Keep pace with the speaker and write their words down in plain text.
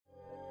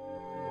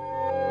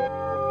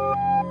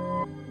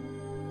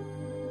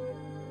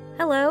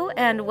Hello,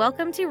 and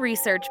welcome to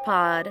Research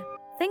Pod.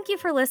 Thank you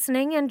for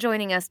listening and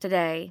joining us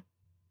today.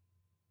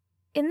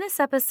 In this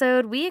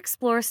episode, we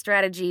explore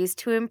strategies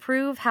to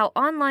improve how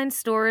online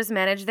stores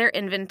manage their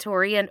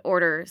inventory and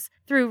orders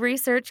through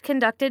research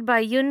conducted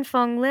by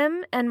Yunfeng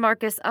Lim and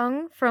Marcus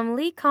Ng from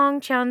Lee Kong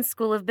Chian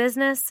School of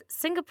Business,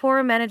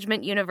 Singapore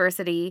Management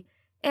University,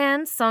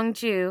 and Song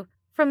Ju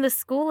from the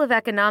School of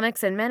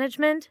Economics and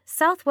Management,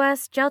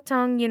 Southwest Jiao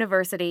Tong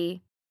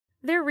University.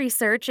 Their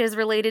research is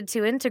related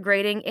to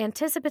integrating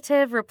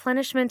anticipative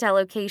replenishment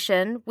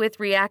allocation with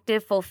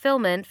reactive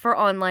fulfillment for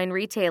online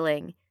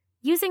retailing,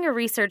 using a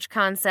research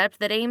concept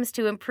that aims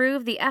to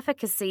improve the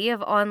efficacy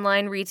of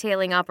online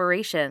retailing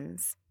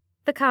operations.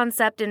 The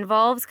concept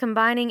involves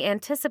combining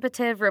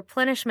anticipative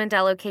replenishment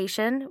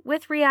allocation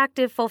with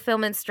reactive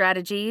fulfillment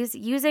strategies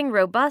using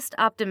robust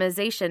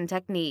optimization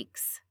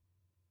techniques.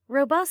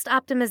 Robust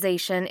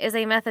optimization is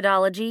a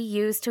methodology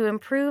used to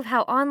improve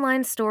how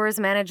online stores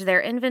manage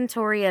their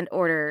inventory and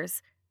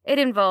orders. It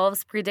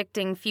involves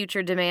predicting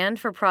future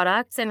demand for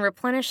products and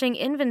replenishing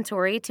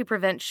inventory to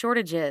prevent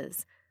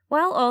shortages,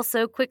 while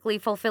also quickly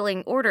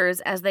fulfilling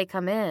orders as they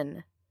come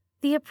in.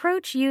 The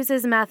approach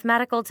uses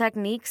mathematical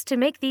techniques to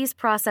make these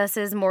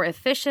processes more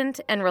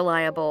efficient and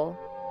reliable.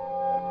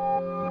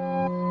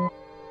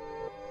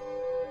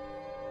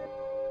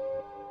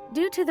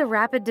 Due to the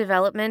rapid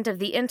development of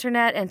the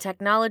internet and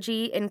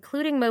technology,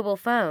 including mobile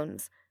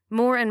phones,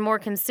 more and more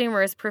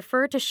consumers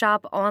prefer to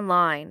shop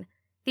online.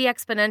 The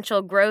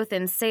exponential growth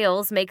in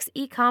sales makes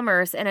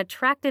e-commerce an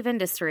attractive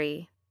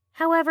industry.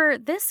 However,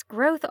 this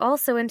growth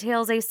also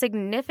entails a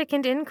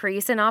significant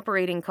increase in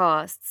operating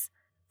costs.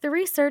 The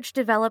research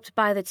developed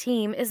by the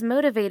team is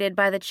motivated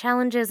by the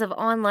challenges of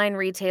online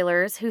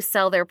retailers who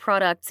sell their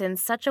products in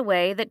such a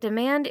way that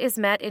demand is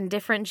met in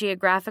different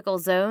geographical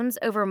zones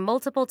over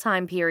multiple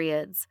time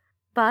periods.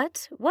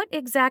 But what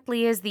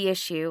exactly is the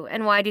issue,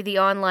 and why do the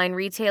online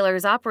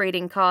retailers'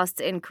 operating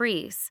costs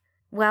increase?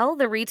 Well,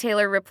 the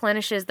retailer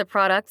replenishes the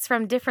products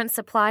from different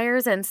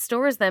suppliers and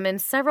stores them in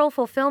several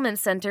fulfillment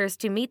centers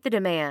to meet the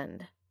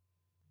demand.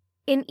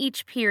 In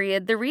each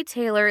period, the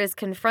retailer is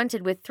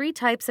confronted with three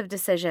types of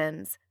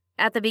decisions.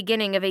 At the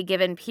beginning of a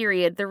given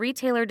period, the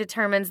retailer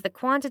determines the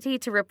quantity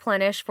to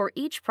replenish for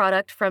each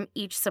product from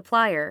each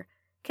supplier,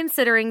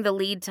 considering the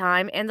lead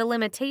time and the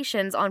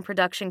limitations on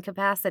production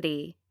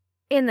capacity.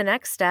 In the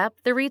next step,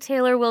 the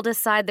retailer will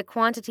decide the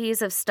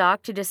quantities of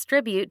stock to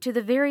distribute to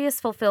the various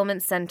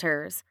fulfillment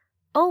centers,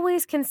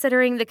 always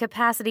considering the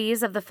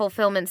capacities of the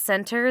fulfillment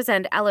centers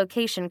and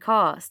allocation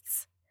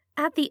costs.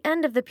 At the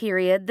end of the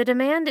period, the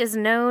demand is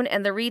known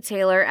and the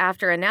retailer,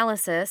 after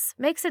analysis,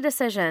 makes a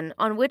decision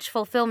on which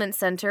fulfillment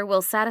center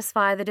will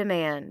satisfy the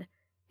demand.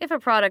 If a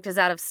product is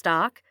out of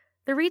stock,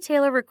 the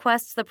retailer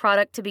requests the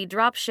product to be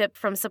drop-shipped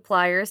from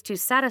suppliers to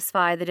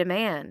satisfy the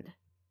demand.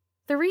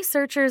 The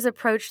researchers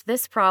approached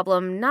this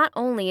problem not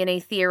only in a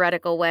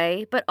theoretical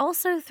way, but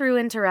also through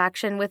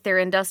interaction with their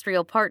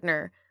industrial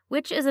partner,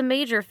 which is a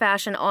major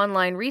fashion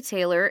online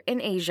retailer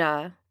in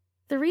Asia.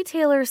 The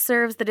retailer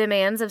serves the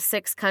demands of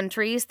 6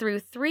 countries through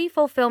 3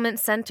 fulfillment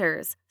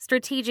centers,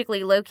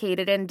 strategically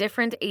located in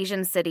different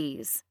Asian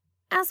cities.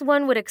 As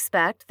one would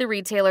expect, the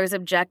retailer's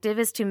objective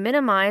is to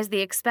minimize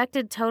the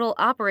expected total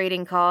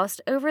operating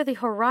cost over the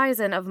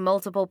horizon of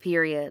multiple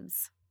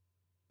periods.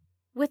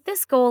 With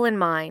this goal in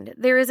mind,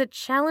 there is a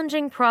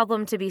challenging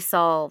problem to be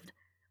solved.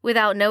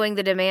 Without knowing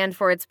the demand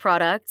for its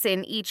products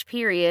in each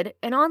period,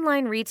 an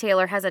online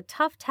retailer has a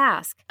tough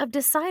task of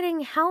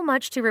deciding how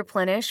much to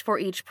replenish for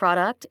each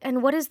product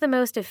and what is the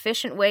most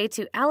efficient way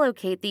to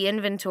allocate the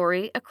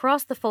inventory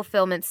across the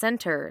fulfillment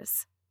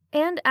centers.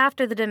 And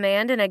after the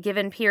demand in a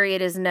given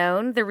period is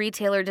known, the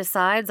retailer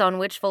decides on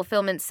which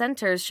fulfillment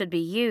centers should be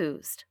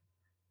used.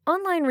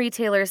 Online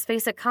retailers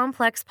face a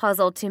complex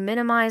puzzle to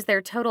minimize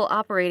their total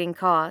operating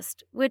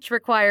cost, which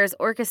requires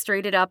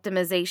orchestrated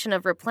optimization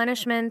of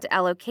replenishment,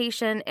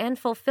 allocation, and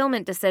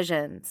fulfillment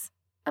decisions.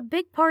 A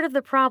big part of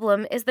the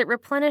problem is that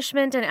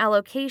replenishment and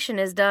allocation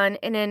is done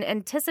in an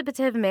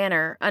anticipative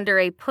manner under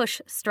a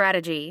push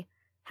strategy.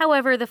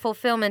 However, the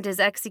fulfillment is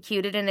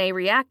executed in a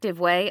reactive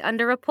way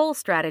under a pull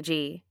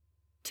strategy.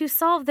 To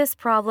solve this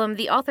problem,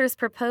 the authors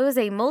propose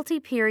a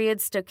multi-period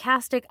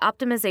stochastic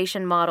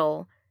optimization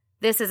model.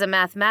 This is a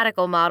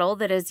mathematical model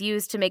that is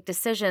used to make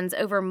decisions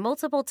over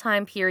multiple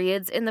time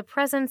periods in the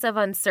presence of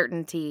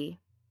uncertainty.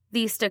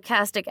 The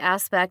stochastic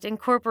aspect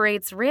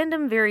incorporates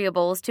random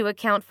variables to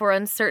account for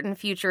uncertain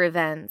future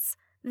events.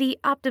 The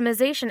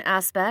optimization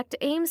aspect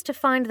aims to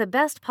find the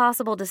best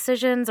possible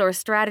decisions or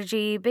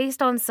strategy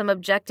based on some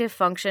objective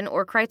function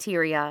or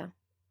criteria.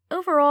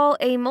 Overall,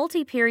 a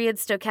multi-period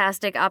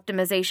stochastic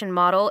optimization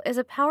model is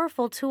a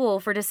powerful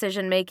tool for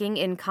decision-making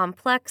in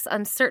complex,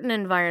 uncertain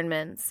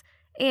environments,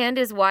 and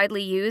is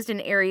widely used in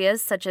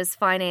areas such as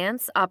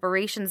finance,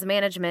 operations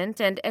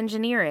management, and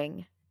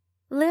engineering.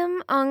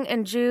 Lim, Ng,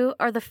 and Ju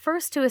are the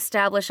first to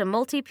establish a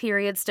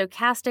multi-period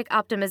stochastic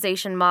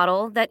optimization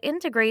model that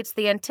integrates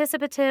the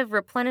anticipative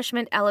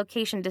replenishment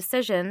allocation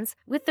decisions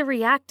with the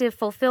reactive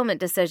fulfillment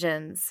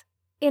decisions.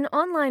 In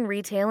online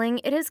retailing,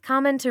 it is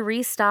common to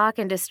restock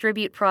and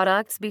distribute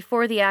products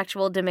before the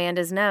actual demand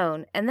is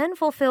known, and then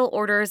fulfill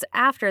orders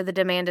after the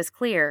demand is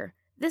clear.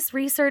 This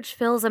research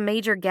fills a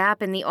major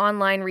gap in the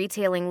online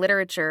retailing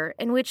literature,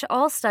 in which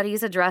all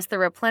studies address the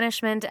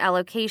replenishment,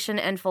 allocation,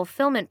 and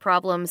fulfillment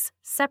problems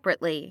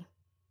separately.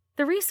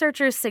 The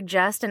researchers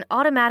suggest an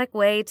automatic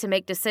way to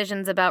make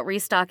decisions about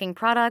restocking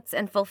products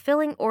and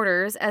fulfilling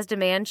orders as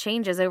demand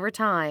changes over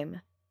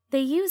time. They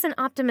use an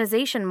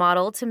optimization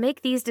model to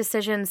make these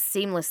decisions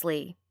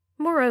seamlessly.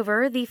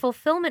 Moreover, the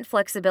fulfillment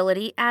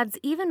flexibility adds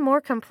even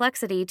more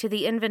complexity to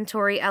the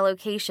inventory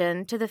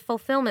allocation to the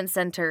fulfillment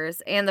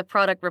centers and the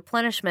product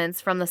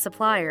replenishments from the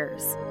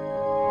suppliers.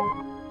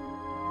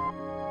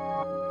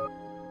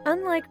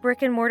 Unlike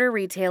brick-and-mortar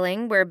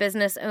retailing, where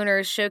business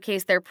owners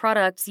showcase their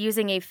products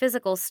using a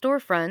physical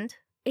storefront,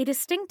 a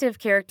distinctive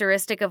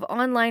characteristic of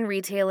online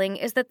retailing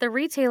is that the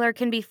retailer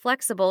can be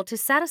flexible to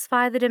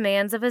satisfy the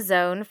demands of a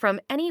zone from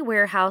any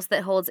warehouse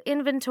that holds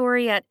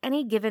inventory at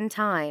any given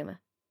time.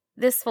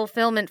 This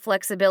fulfillment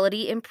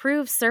flexibility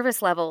improves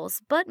service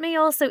levels, but may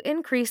also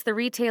increase the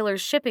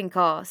retailer's shipping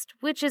cost,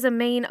 which is a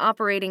main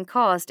operating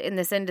cost in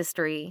this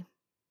industry.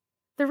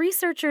 The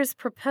researchers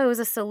propose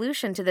a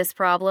solution to this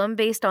problem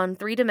based on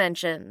 3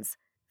 dimensions.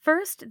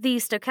 First, the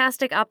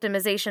stochastic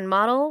optimization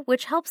model,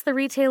 which helps the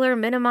retailer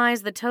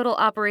minimize the total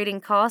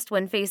operating cost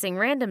when facing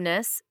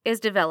randomness, is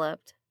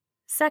developed.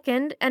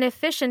 Second, an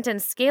efficient and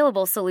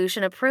scalable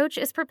solution approach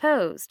is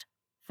proposed.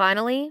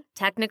 Finally,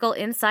 technical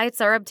insights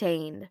are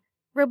obtained.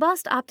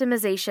 Robust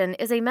optimization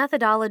is a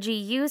methodology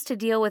used to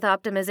deal with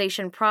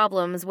optimization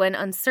problems when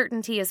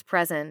uncertainty is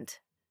present.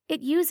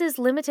 It uses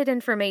limited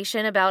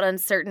information about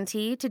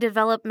uncertainty to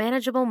develop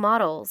manageable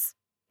models.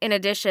 In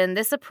addition,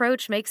 this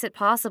approach makes it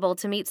possible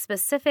to meet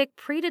specific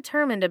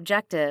predetermined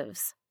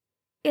objectives.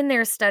 In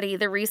their study,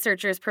 the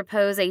researchers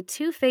propose a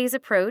 2-phase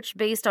approach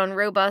based on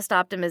robust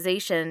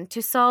optimization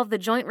to solve the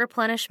joint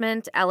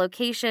replenishment,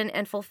 allocation,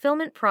 and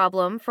fulfillment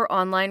problem for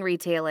online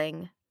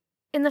retailing.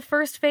 In the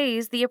first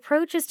phase, the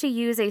approach is to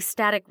use a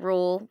static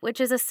rule, which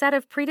is a set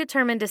of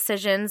predetermined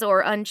decisions or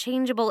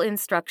unchangeable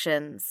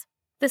instructions.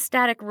 The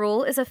static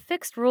rule is a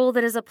fixed rule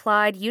that is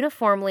applied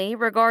uniformly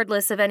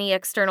regardless of any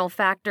external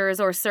factors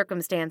or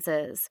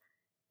circumstances.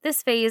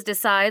 This phase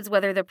decides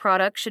whether the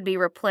product should be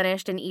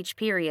replenished in each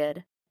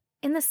period.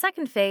 In the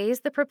second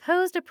phase, the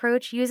proposed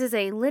approach uses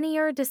a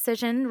linear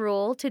decision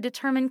rule to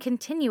determine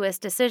continuous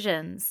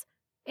decisions.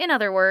 In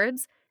other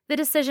words, the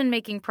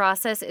decision-making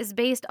process is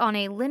based on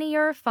a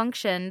linear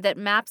function that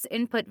maps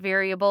input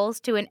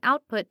variables to an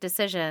output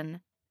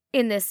decision.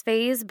 In this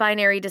phase,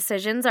 binary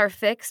decisions are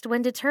fixed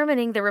when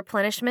determining the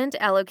replenishment,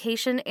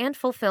 allocation, and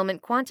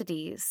fulfillment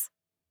quantities.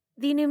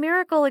 The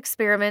numerical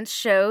experiments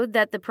showed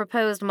that the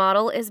proposed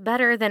model is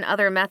better than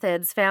other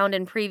methods found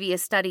in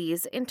previous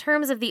studies in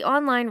terms of the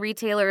online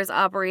retailer's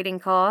operating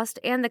cost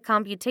and the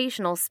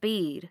computational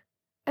speed.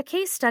 A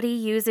case study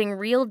using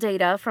real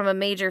data from a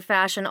major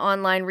fashion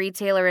online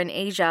retailer in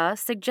Asia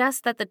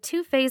suggests that the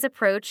 2-phase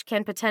approach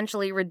can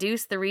potentially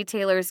reduce the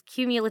retailer's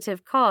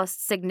cumulative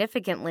costs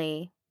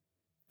significantly.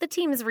 The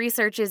team's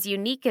research is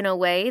unique in a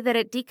way that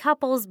it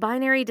decouples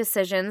binary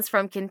decisions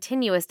from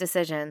continuous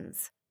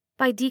decisions.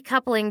 By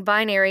decoupling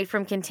binary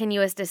from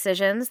continuous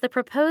decisions, the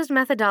proposed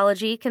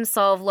methodology can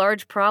solve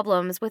large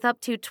problems with up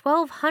to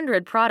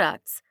 1,200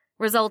 products,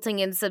 resulting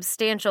in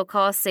substantial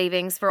cost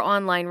savings for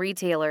online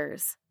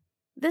retailers.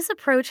 This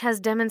approach has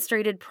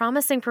demonstrated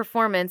promising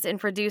performance in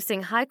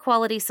producing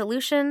high-quality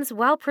solutions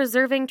while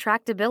preserving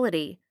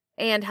tractability,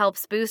 and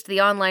helps boost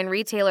the online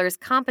retailer's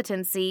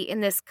competency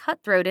in this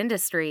cutthroat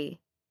industry.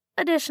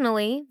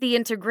 Additionally, the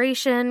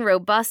integration,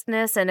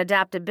 robustness, and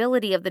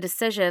adaptability of the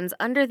decisions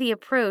under the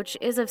approach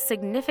is of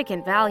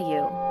significant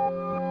value.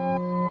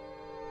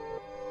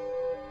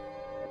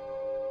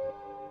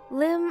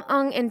 Lim,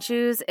 Ung, and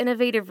Chu's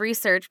innovative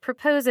research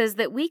proposes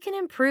that we can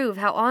improve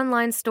how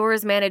online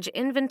stores manage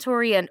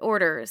inventory and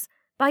orders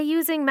by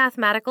using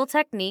mathematical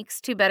techniques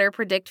to better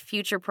predict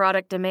future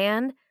product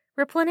demand,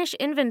 replenish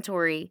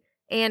inventory,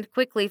 and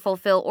quickly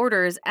fulfill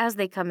orders as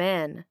they come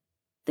in.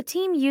 The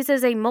team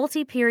uses a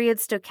multi-period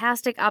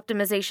stochastic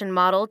optimization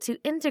model to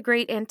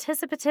integrate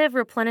anticipative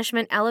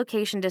replenishment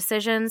allocation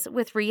decisions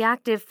with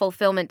reactive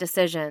fulfillment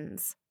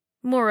decisions.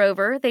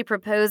 Moreover, they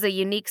propose a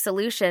unique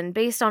solution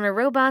based on a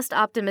robust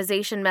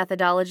optimization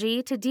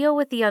methodology to deal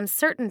with the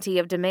uncertainty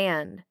of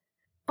demand.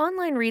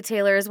 Online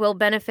retailers will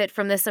benefit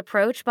from this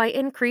approach by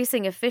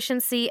increasing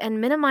efficiency and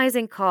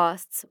minimizing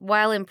costs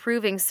while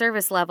improving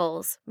service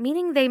levels,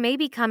 meaning they may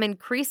become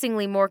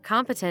increasingly more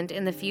competent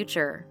in the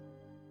future.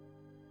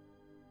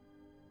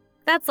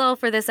 That's all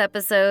for this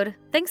episode.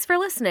 Thanks for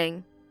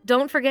listening.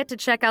 Don't forget to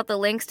check out the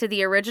links to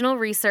the original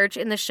research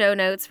in the show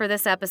notes for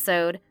this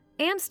episode,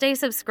 and stay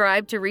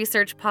subscribed to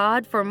Research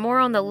Pod for more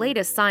on the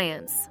latest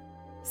science.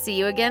 See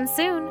you again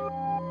soon!